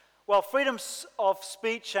Well, freedom of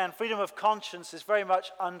speech and freedom of conscience is very much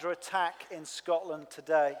under attack in Scotland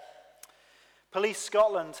today. Police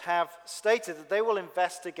Scotland have stated that they will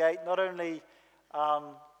investigate not only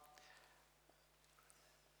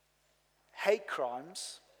hate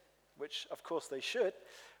crimes, which of course they should,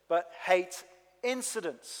 but hate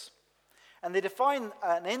incidents. And they define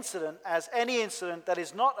an incident as any incident that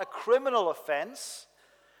is not a criminal offense,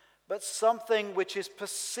 but something which is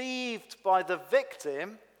perceived by the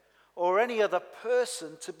victim or any other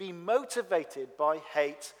person to be motivated by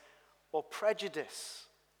hate or prejudice.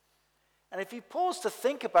 And if you pause to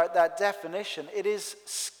think about that definition, it is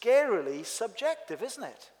scarily subjective, isn't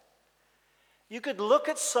it? You could look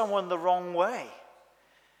at someone the wrong way,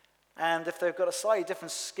 and if they've got a slightly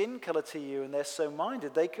different skin color to you and they're so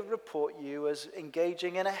minded, they could report you as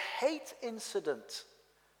engaging in a hate incident.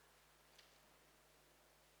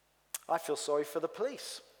 I feel sorry for the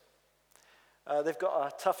police. They've got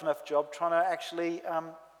a tough enough job trying to actually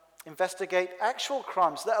investigate actual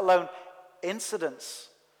crimes, let alone incidents.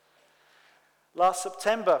 Last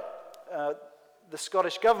September, the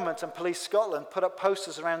Scottish Government and Police Scotland put up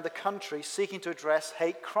posters around the country seeking to address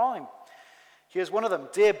hate crime. Here's one of them: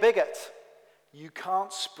 "Dear bigot, you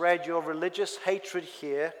can't spread your religious hatred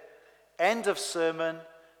here. End of sermon,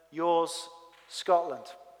 yours, Scotland."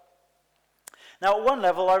 Now, at one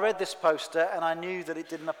level, I read this poster and I knew that it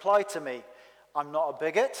didn't apply to me. I'm not a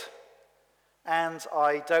bigot, and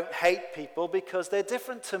I don't hate people because they're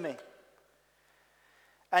different to me.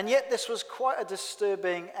 And yet this was quite a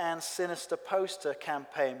disturbing and sinister poster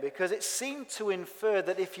campaign, because it seemed to infer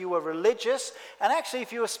that if you were religious, and actually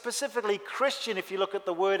if you were specifically Christian, if you look at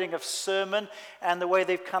the wording of sermon and the way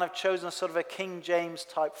they've kind of chosen a sort of a King James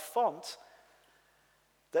type font,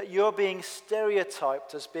 that you're being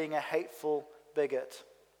stereotyped as being a hateful bigot.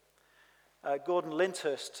 Gordon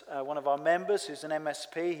Lyndhurst, one of our members who's an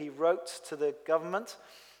MSP, he wrote to the government.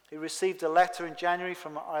 He received a letter in January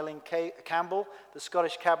from Eileen Campbell, the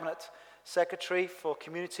Scottish Cabinet Secretary for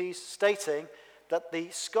Communities, stating that the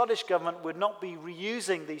Scottish government would not be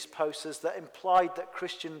reusing these posters that implied that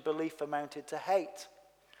Christian belief amounted to hate.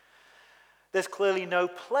 There's clearly no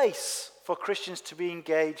place for Christians to be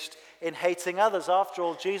engaged in hating others. After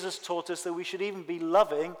all, Jesus taught us that we should even be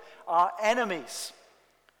loving our enemies.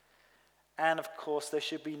 And of course, there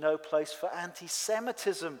should be no place for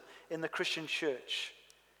anti-Semitism in the Christian church.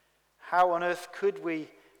 How on earth could we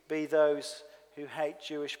be those who hate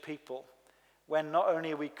Jewish people when not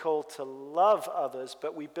only are we called to love others,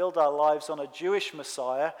 but we build our lives on a Jewish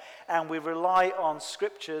Messiah and we rely on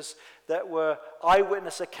scriptures that were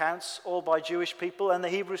eyewitness accounts all by Jewish people and the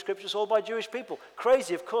Hebrew scriptures all by Jewish people?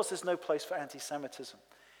 Crazy. Of course, there's no place for anti-Semitism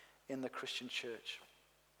in the Christian church.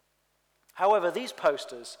 However, these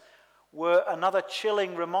posters were another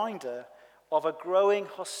chilling reminder of a growing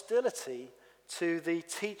hostility to the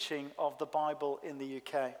teaching of the Bible in the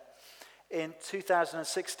UK. In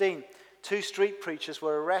 2016, 2 street preachers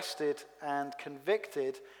were arrested and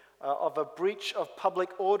convicted of a breach of public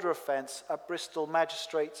order offence at Bristol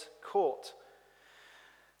Magistrates Court.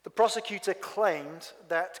 The prosecutor claimed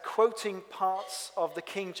that quoting parts of the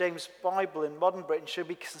King James Bible in modern Britain should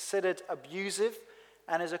be considered abusive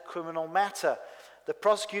and is a criminal matter. The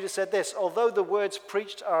prosecutor said this: although the words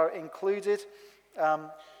preached are included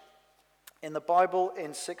in the Bible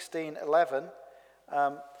in 1611,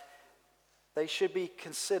 they should be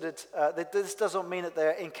considered, this doesn't mean that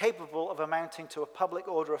they're incapable of amounting to a public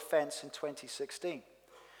order offence in 2016.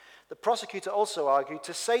 The prosecutor also argued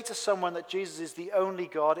to say to someone that Jesus is the only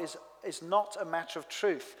God is not a matter of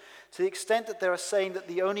truth. To the extent that they are saying that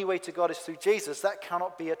the only way to God is through Jesus, that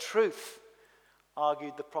cannot be a truth,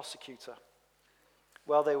 argued the prosecutor.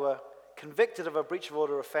 Well, they were convicted of a breach of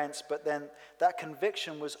order offence, but then that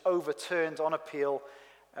conviction was overturned on appeal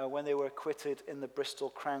when they were acquitted in the Bristol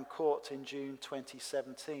Crown Court in June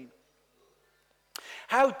 2017.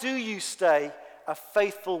 How do you stay a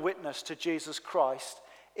faithful witness to Jesus Christ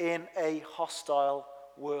in a hostile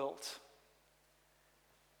world?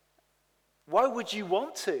 Why would you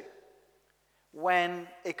want to when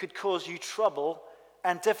it could cause you trouble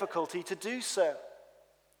and difficulty to do so?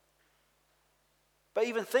 But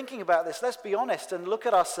even thinking about this, let's be honest and look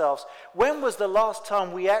at ourselves. When was the last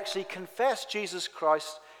time we actually confessed Jesus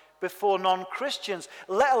Christ before non-Christians,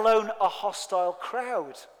 let alone a hostile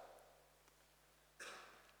crowd?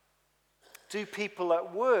 Do people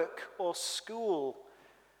at work or school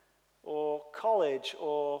or college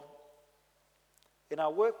or in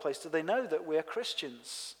our workplace, do they know that we're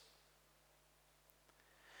Christians?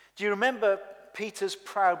 Do you remember Peter's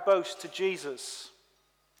proud boast to Jesus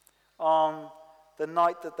on the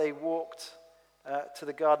night that they walked to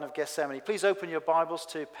the Garden of Gethsemane. Please open your Bibles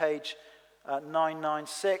to page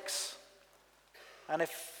 996. And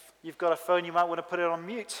if you've got a phone, you might want to put it on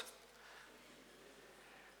mute.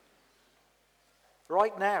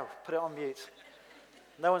 Right now, put it on mute.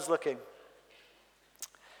 No one's looking.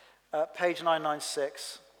 Page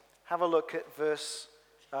 996. Have a look at verse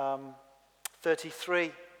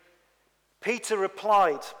 33. Peter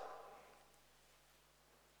replied,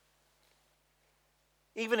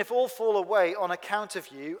 "Even if all fall away on account of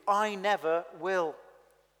you, I never will."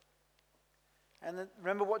 And then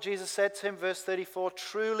remember what Jesus said to him, verse 34,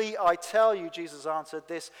 "Truly I tell you," Jesus answered,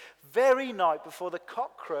 "this very night before the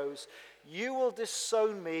cock crows, you will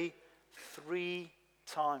disown me 3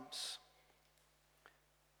 times."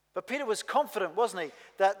 But Peter was confident, wasn't he,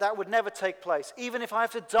 that that would never take place. "Even if I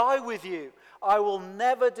have to die with you, I will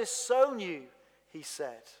never disown you," he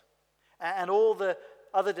said. And all the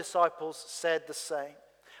other disciples said the same.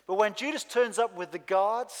 But when Judas turns up with the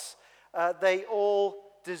guards, they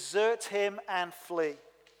all desert him and flee.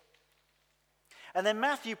 And then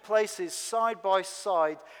Matthew places side by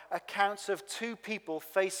side accounts of 2 people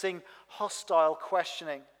facing hostile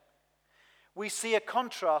questioning. We see a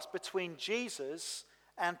contrast between Jesus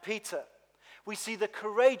and Peter. We see the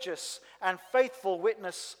courageous and faithful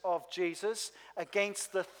witness of Jesus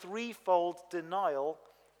against the threefold denial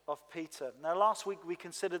of Peter. Now, last week we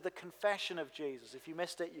considered the confession of Jesus. If you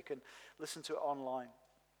missed it, you can listen to it online.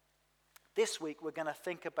 This week we're going to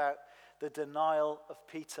think about the denial of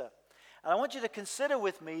Peter. And I want you to consider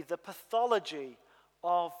with me the pathology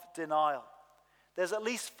of denial. There's at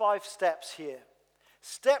least 5 steps here.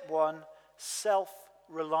 Step 1,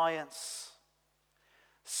 self-reliance.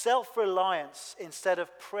 Self-reliance instead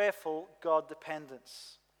of prayerful God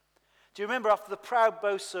dependence. Do you remember after the proud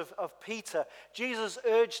boasts of Peter, Jesus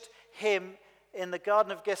urged him in the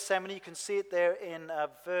Garden of Gethsemane, you can see it there in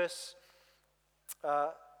verse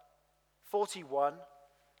 41,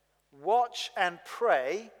 "Watch and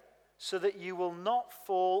pray so that you will not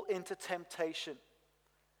fall into temptation.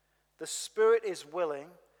 The spirit is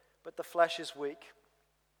willing, but the flesh is weak."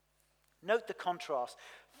 Note the contrast.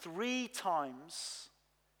 3 times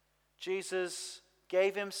Jesus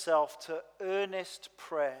gave himself to earnest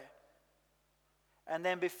prayer. And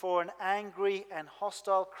then before an angry and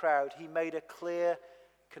hostile crowd, he made a clear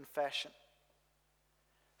confession.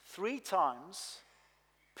 3 times,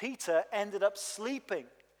 Peter ended up sleeping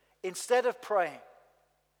instead of praying.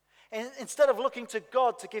 And instead of looking to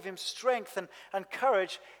God to give him strength and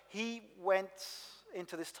courage, he went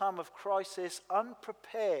into this time of crisis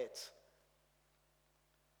unprepared.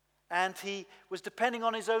 And he was depending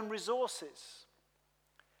on his own resources.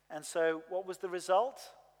 And so what was the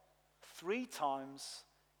result? 3 times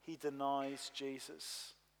he denies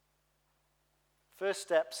Jesus. First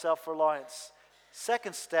step, self-reliance.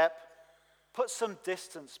 Second step, put some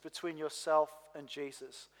distance between yourself and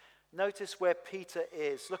Jesus. Notice where Peter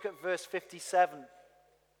is. Look at verse 57.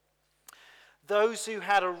 "Those who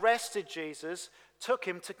had arrested Jesus took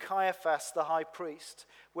him to Caiaphas the high priest,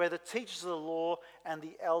 where the teachers of the law and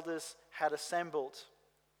the elders had assembled.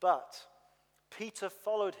 But Peter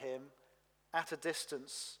followed him at a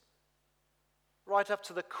distance, right up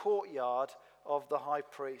to the courtyard of the high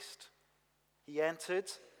priest. He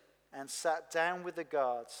entered and sat down with the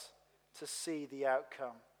guards to see the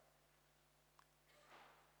outcome.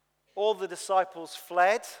 All the disciples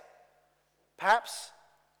fled. Perhaps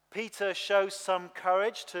Peter shows some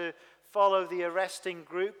courage to follow the arresting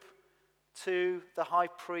group to the high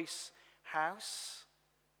priest's house.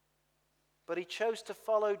 But he chose to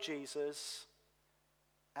follow Jesus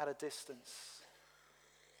at a distance.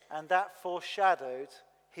 And that foreshadowed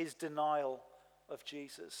his denial of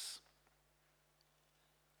Jesus.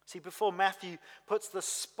 See, before Matthew puts the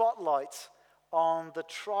spotlight on the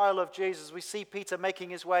trial of Jesus, we see Peter making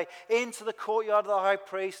his way into the courtyard of the high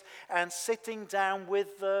priest and sitting down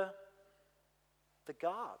with the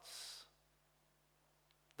guards,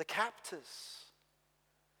 the captors.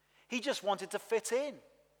 He just wanted to fit in.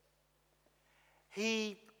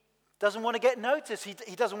 He doesn't want to get noticed.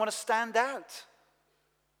 He doesn't want to stand out.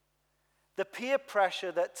 The peer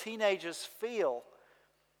pressure that teenagers feel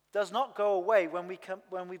does not go away when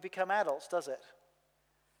we become adults, does it?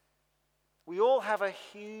 We all have a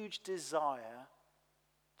huge desire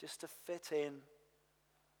just to fit in,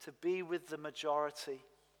 to be with the majority.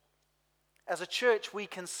 As a church, we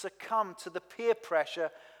can succumb to the peer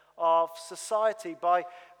pressure of society by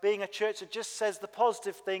being a church that just says the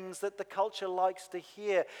positive things that the culture likes to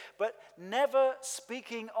hear, but never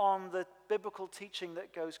speaking on the biblical teaching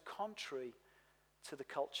that goes contrary to the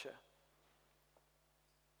culture.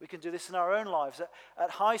 We can do this in our own lives. At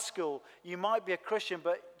high school, you might be a Christian,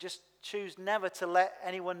 but just choose never to let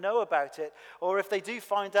anyone know about it. Or if they do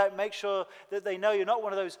find out, make sure that they know you're not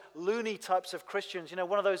one of those loony types of Christians,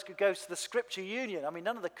 one of those who goes to the Scripture Union. I mean,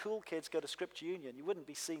 none of the cool kids go to Scripture Union. You wouldn't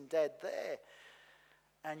be seen dead there.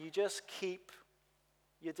 And you just keep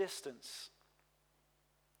your distance.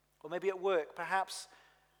 Or maybe at work, perhaps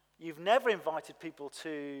you've never invited people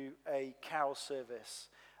to a carol service.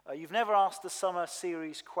 You've never asked the summer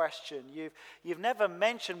series question. You've never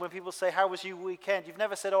mentioned when people say, how was your weekend? You've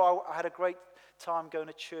never said, oh, I had a great time going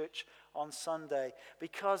to church on Sunday.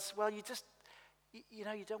 Because, well, you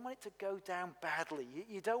don't want it to go down badly.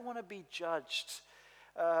 You don't want to be judged.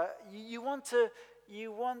 You want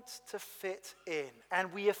to fit in.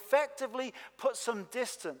 And we effectively put some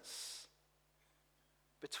distance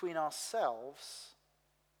between ourselves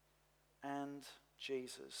and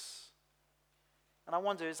Jesus. And I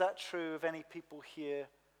wonder, is that true of any people here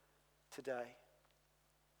today?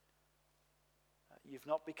 You've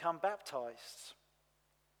not become baptized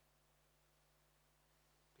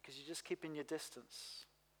because you're just keeping your distance.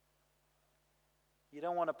 You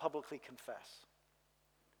don't want to publicly confess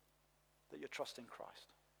that you're trusting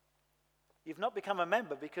Christ. You've not become a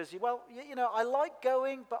member because, I like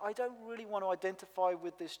going, but I don't really want to identify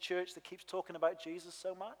with this church that keeps talking about Jesus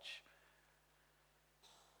so much.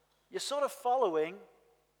 You're sort of following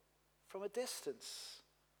from a distance.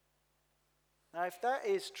 Now, if that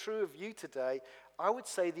is true of you today, I would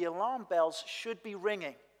say the alarm bells should be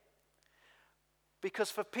ringing. Because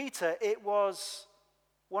for Peter, it was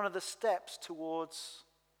one of the steps towards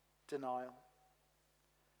denial.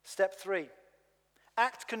 Step 3,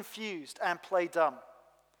 act confused and play dumb.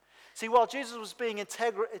 See, while Jesus was being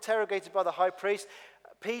interrogated by the high priest,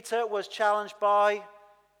 Peter was challenged by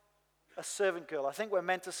a servant girl. I think we're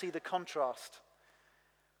meant to see the contrast.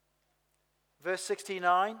 Verse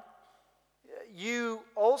 69, you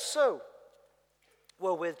also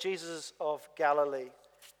were with Jesus of Galilee,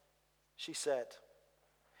 she said.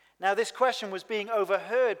 Now this question was being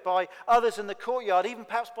overheard by others in the courtyard, even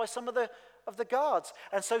perhaps by some of the guards.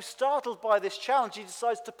 And so startled by this challenge, he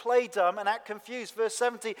decides to play dumb and act confused. Verse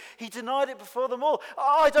 70, he denied it before them all.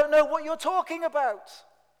 I don't know what you're talking about,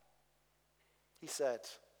 he said.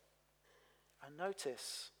 And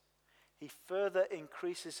notice, he further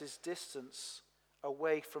increases his distance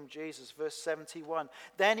away from Jesus. Verse 71,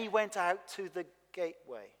 then he went out to the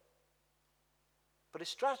gateway. But his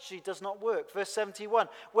strategy does not work. Verse 71,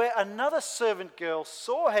 where another servant girl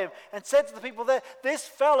saw him and said to the people there, this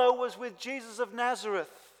fellow was with Jesus of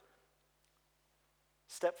Nazareth.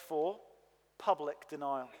 Step 4, public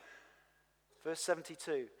denial. Verse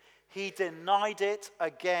 72, he denied it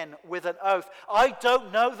again with an oath. I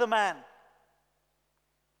don't know the man.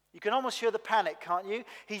 You can almost hear the panic, can't you?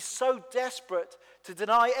 He's so desperate to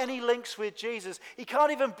deny any links with Jesus. He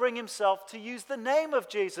can't even bring himself to use the name of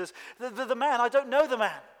Jesus. The man, I don't know the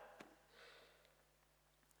man.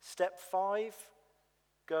 Step 5,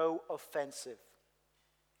 go offensive.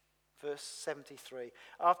 Verse 73.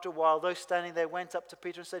 After a while, those standing there went up to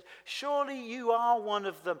Peter and said, surely you are one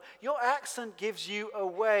of them. Your accent gives you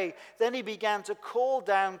away. Then he began to call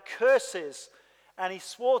down curses, and he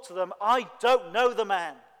swore to them, I don't know the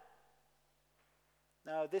man.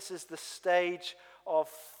 Now, this is the stage of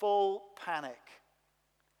full panic,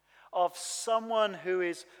 of someone who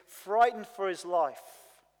is frightened for his life.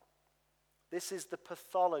 This is the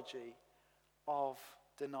pathology of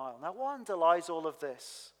denial. Now, what underlies all of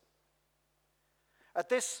this? At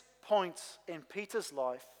this point in Peter's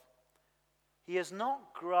life, he has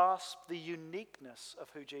not grasped the uniqueness of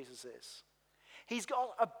who Jesus is. He's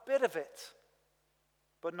got a bit of it,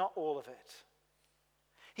 but not all of it.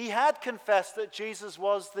 He had confessed that Jesus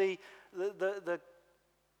was the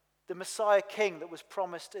Messiah King that was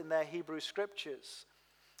promised in their Hebrew scriptures.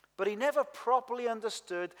 But he never properly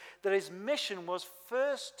understood that his mission was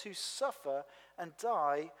first to suffer and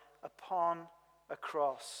die upon a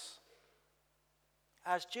cross.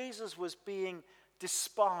 As Jesus was being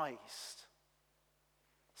despised,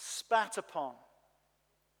 spat upon,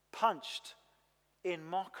 punched in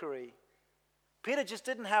mockery, Peter just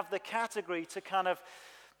didn't have the category to kind of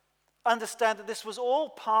understand that this was all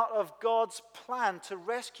part of God's plan to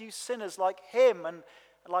rescue sinners like him and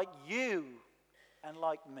like you and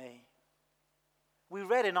like me. We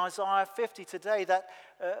read in Isaiah 50 today that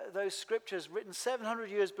those scriptures written 700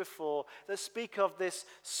 years before that speak of this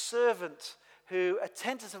servant who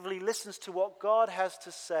attentively listens to what God has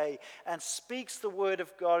to say and speaks the word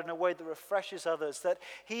of God in a way that refreshes others, that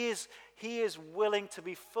he is willing to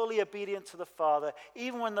be fully obedient to the Father.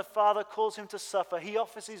 Even when the Father calls him to suffer, he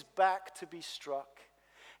offers his back to be struck.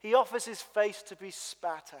 He offers his face to be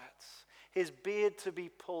spat at, his beard to be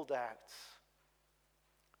pulled out.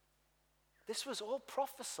 This was all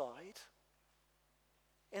prophesied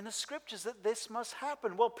in the scriptures that this must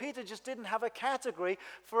happen. Well, Peter just didn't have a category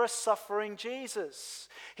for a suffering Jesus.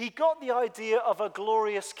 He got the idea of a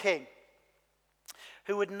glorious king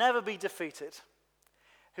who would never be defeated,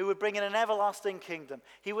 who would bring in an everlasting kingdom.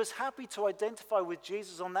 He was happy to identify with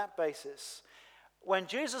Jesus on that basis. When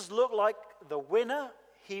Jesus looked like the winner,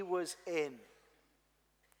 he was in.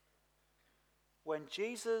 When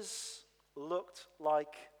Jesus looked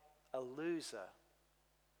like a loser,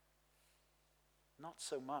 not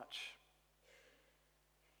so much.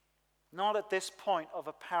 Not at this point of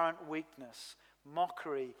apparent weakness,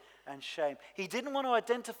 mockery, and shame. He didn't want to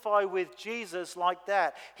identify with Jesus like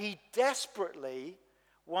that. He desperately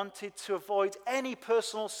wanted to avoid any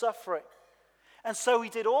personal suffering. And so he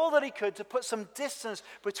did all that he could to put some distance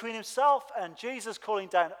between himself and Jesus, calling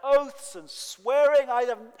down oaths and swearing. I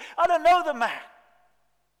don't know the man.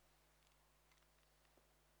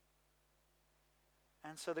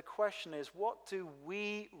 And so the question is, what do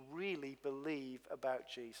we really believe about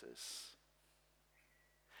Jesus?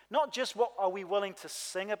 Not just what are we willing to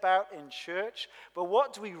sing about in church, but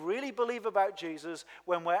what do we really believe about Jesus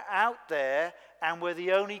when we're out there and we're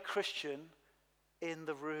the only Christian in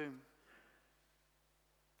the room?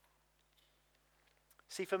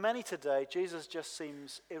 See, for many today, Jesus just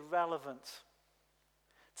seems irrelevant.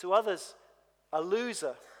 To others, a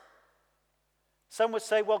loser. Some would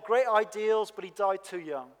say, well, great ideals, but he died too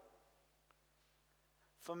young.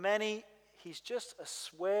 For many, he's just a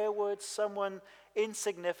swear word, someone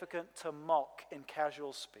insignificant to mock in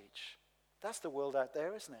casual speech. That's the world out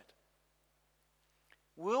there, isn't it?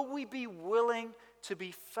 Will we be willing to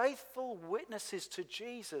be faithful witnesses to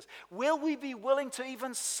Jesus? Will we be willing to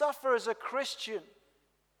even suffer as a Christian?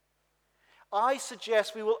 I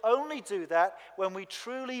suggest we will only do that when we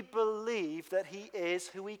truly believe that he is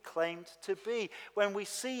who he claimed to be, when we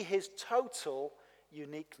see his total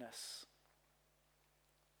uniqueness.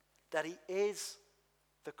 That he is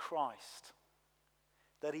the Christ,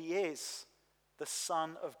 that he is the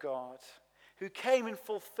Son of God, who came in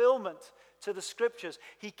fulfillment to the scriptures.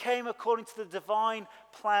 He came according to the divine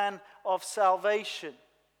plan of salvation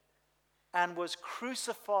and was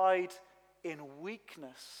crucified in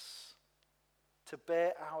weakness to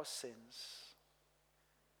bear our sins.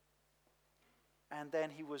 And then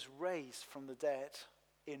he was raised from the dead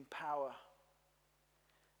in power.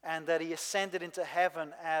 And that he ascended into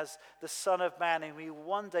heaven as the Son of Man, and he will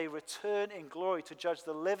one day return in glory to judge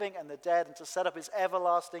the living and the dead and to set up his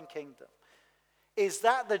everlasting kingdom. Is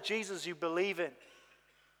that the Jesus you believe in?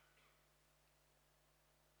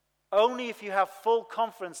 Only if you have full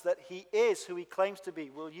confidence that he is who he claims to be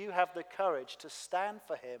will you have the courage to stand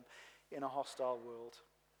for him in a hostile world.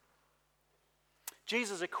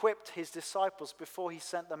 Jesus equipped his disciples before he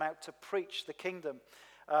sent them out to preach the kingdom.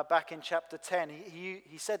 Back in chapter 10,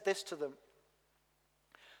 he said this to them: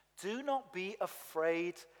 do not be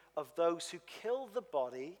afraid of those who kill the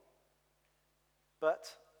body,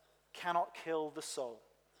 but cannot kill the soul.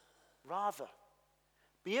 Rather,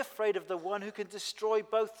 be afraid of the one who can destroy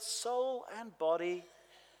both soul and body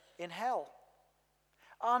in hell.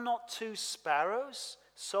 Are not 2 sparrows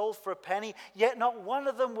sold for a penny? Yet not one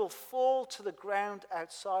of them will fall to the ground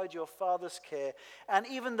outside your Father's care. And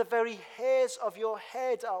even the very hairs of your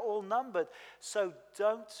head are all numbered. So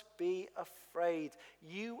don't be afraid.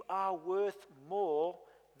 You are worth more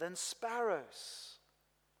than sparrows.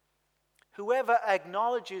 Whoever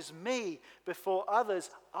acknowledges me before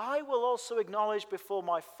others, I will also acknowledge before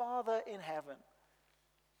my Father in heaven.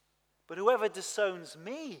 But whoever disowns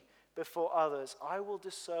me before others, I will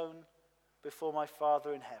disown before my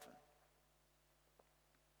Father in heaven.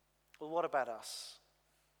 Well, what about us?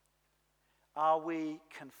 Are we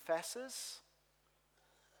confessors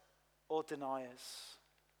or deniers?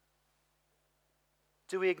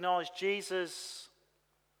 Do we acknowledge Jesus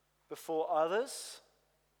before others,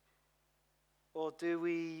 or do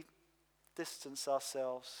we distance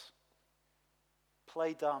ourselves,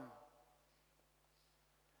 play dumb,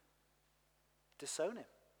 disown him?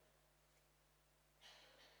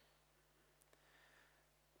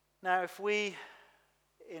 Now, if we,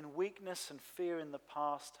 in weakness and fear in the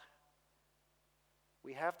past,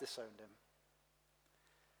 we have disowned him,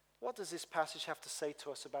 what does this passage have to say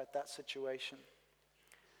to us about that situation?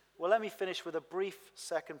 Well, let me finish with a brief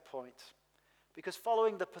second point. Because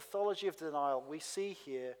following the pathology of denial, we see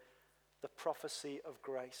here the prophecy of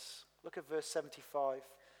grace. Look at verse 75.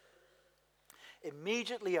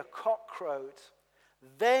 Immediately a cock crowed.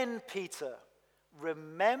 Then Peter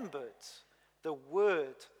remembered the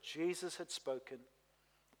word Jesus had spoken.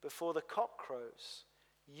 Before the cock crows,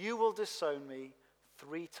 you will disown me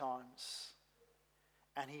 3 times.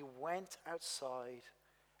 and he went outside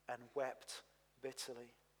and wept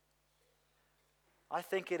bitterly. I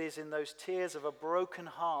think it is in those tears of a broken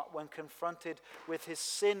heart when confronted with his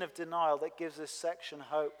sin of denial that gives this section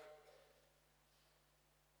hope.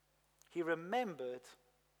 He remembered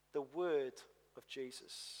the word of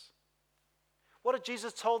Jesus. What had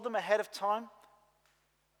Jesus told them ahead of time?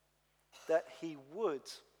 That he would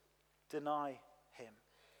deny him.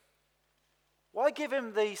 Why give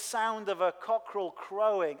him the sound of a cockerel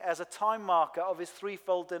crowing as a time marker of his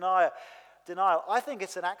threefold denial? I think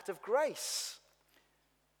it's an act of grace.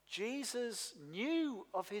 Jesus knew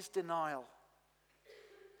of his denial,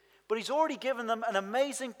 but he's already given them an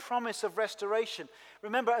amazing promise of restoration.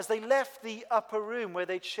 Remember, as they left the upper room where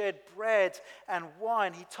they'd shared bread and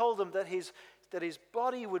wine, he told them that his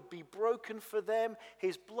body would be broken for them,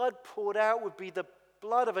 his blood poured out would be the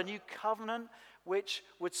blood of a new covenant, which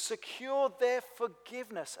would secure their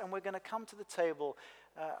forgiveness. And we're going to come to the table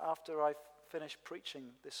after I finish preaching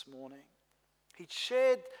this morning. He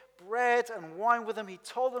shared bread and wine with them. He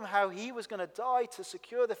told them how he was going to die to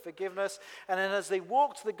secure their forgiveness. And then as they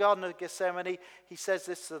walked to the Garden of Gethsemane, he says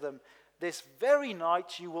this to them: "This very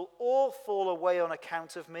night you will all fall away on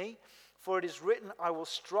account of me. For it is written, I will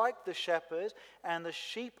strike the shepherd, and the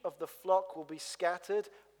sheep of the flock will be scattered.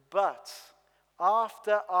 But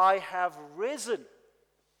after I have risen,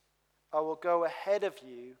 I will go ahead of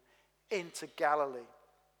you into Galilee."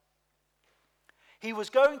 He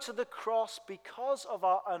was going to the cross because of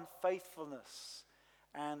our unfaithfulness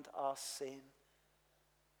and our sin.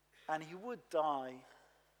 And he would die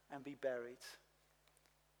and be buried.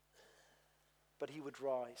 But he would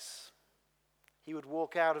rise. He would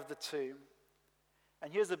walk out of the tomb.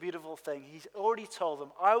 And here's the beautiful thing. He's already told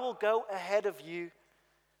them, I will go ahead of you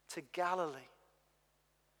to Galilee,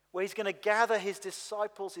 where he's going to gather his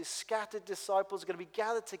disciples, his scattered disciples are going to be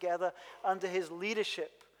gathered together under his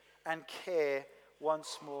leadership and care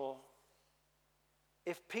once more.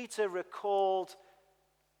 If Peter recalled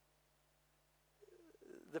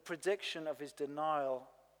the prediction of his denial,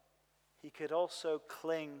 he could also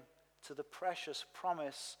cling to the precious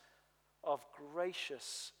promise of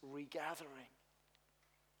gracious regathering.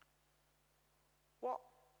 What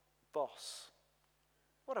boss?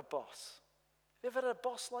 What a boss. Have you ever had a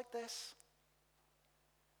boss like this?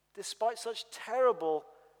 Despite such terrible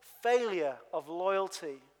failure of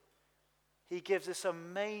loyalty, he gives this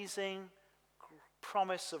amazing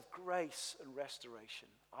promise of grace and restoration.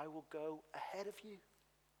 I will go ahead of you.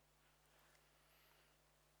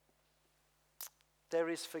 There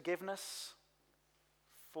is forgiveness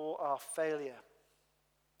for our failure.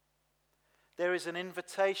 There is an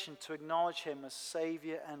invitation to acknowledge him as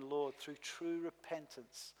Savior and Lord through true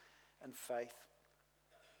repentance and faith.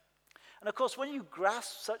 And of course, when you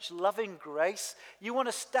grasp such loving grace, you want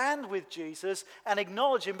to stand with Jesus and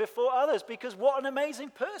acknowledge him before others, because what an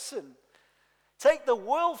amazing person. Take the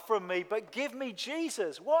world from me, but give me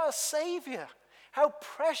Jesus. What a Savior. How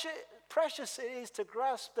precious it is to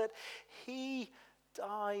grasp that he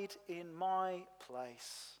died in my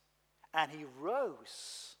place. And he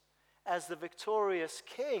rose as the victorious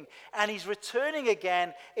King. And he's returning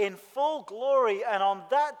again in full glory. And on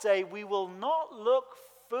that day, we will not look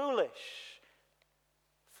foolish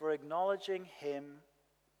for acknowledging him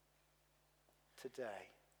today.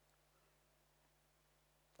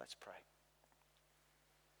 Let's pray.